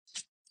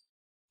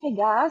Hey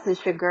guys,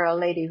 it's your girl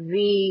Lady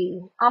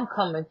V. I'm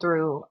coming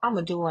through.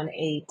 I'm doing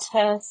a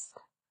test.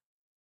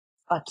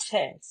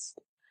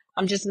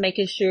 I'm just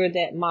making sure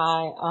that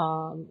my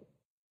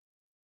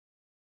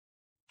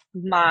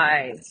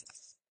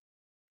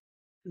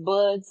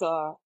buds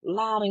are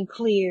loud and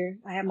clear.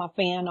 I have my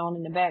fan on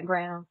in the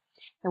background.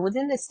 And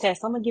within this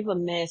test, I'm gonna give a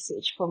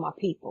message for my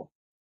people.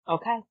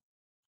 Okay?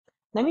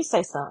 Let me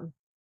say something.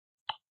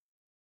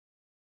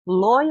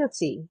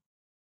 Loyalty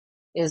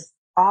is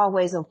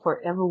always and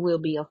forever will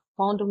be a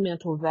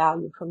fundamental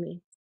value for me.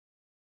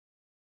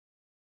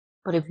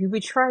 But if you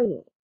betray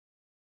it,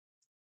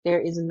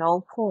 there is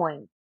no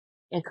point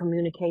in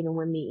communicating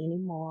with me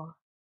anymore.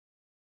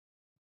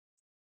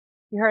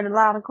 You heard it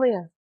loud and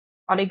clear.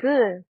 Are they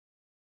good?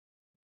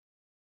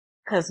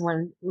 Cause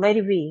when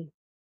Lady V,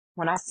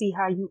 when I see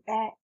how you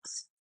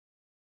act,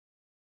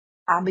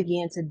 I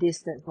begin to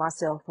distance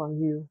myself from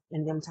you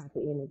and them type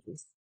of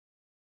energies.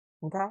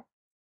 Okay?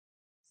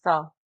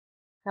 So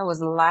that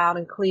was loud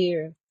and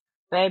clear.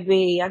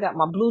 Baby, I got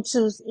my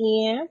Bluetooth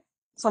in.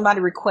 Somebody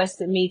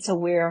requested me to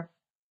wear,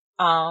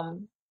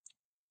 um,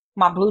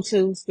 my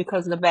Bluetooth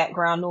because of the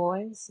background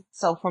noise.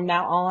 So from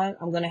now on,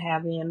 I'm going to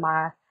have in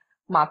my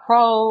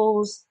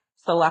pros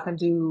so I can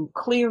do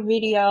clear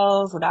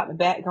videos without the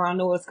background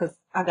noise because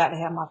I got to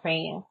have my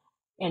fan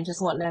and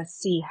just wanting to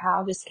see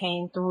how this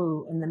came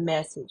through and the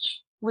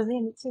message was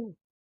in it too.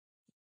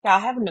 Y'all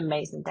have an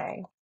amazing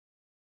day.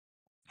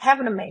 Have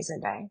an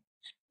amazing day.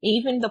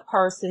 Even the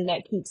person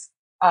that keeps,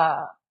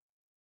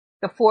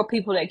 the 4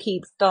 people that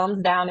keeps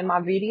thumbs down in my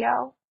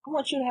video, I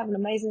want you to have an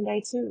amazing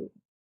day too.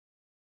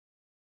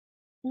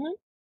 Hmm.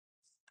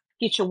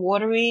 Get your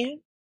water in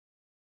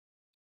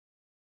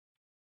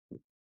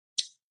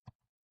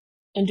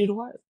and do the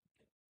work.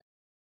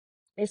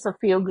 It's a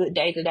feel good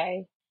day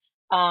today.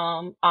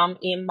 I'm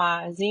in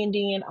my Zen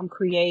den. I'm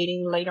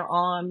creating later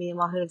on. Me and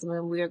my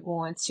husband, we're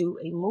going to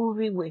a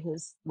movie with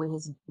his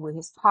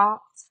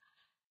pops.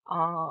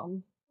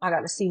 I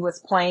got to see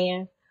what's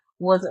planned.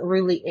 Wasn't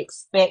really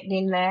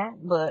expecting that,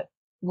 but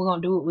we're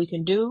going to do what we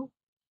can do.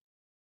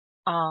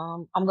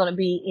 I'm going to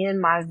be in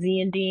my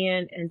Zen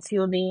den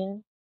until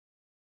then.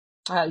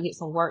 I got to get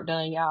some work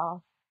done,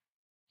 y'all,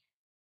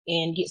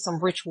 and get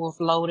some rituals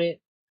loaded.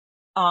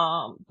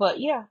 But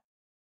yeah,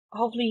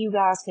 hopefully you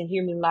guys can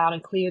hear me loud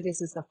and clear. This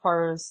is the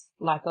first,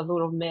 like a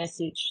little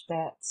message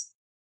that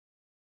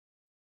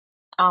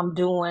I'm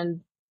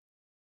doing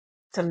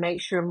to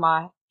make sure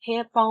my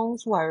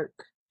headphones work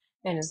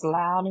and it's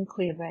loud and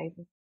clear,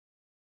 baby.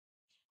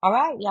 All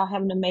right. Y'all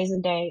have an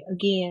amazing day.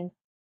 Again,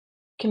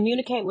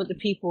 communicate with the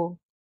people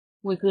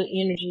with good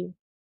energy.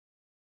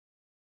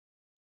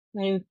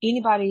 And if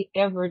anybody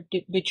ever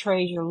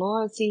betrays your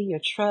loyalty,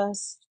 your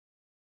trust,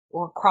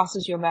 or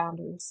crosses your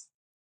boundaries,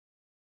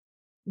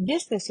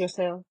 distance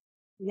yourself.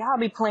 Y'all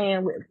be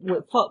playing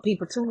with fuck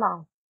people too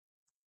long.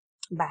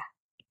 Bye.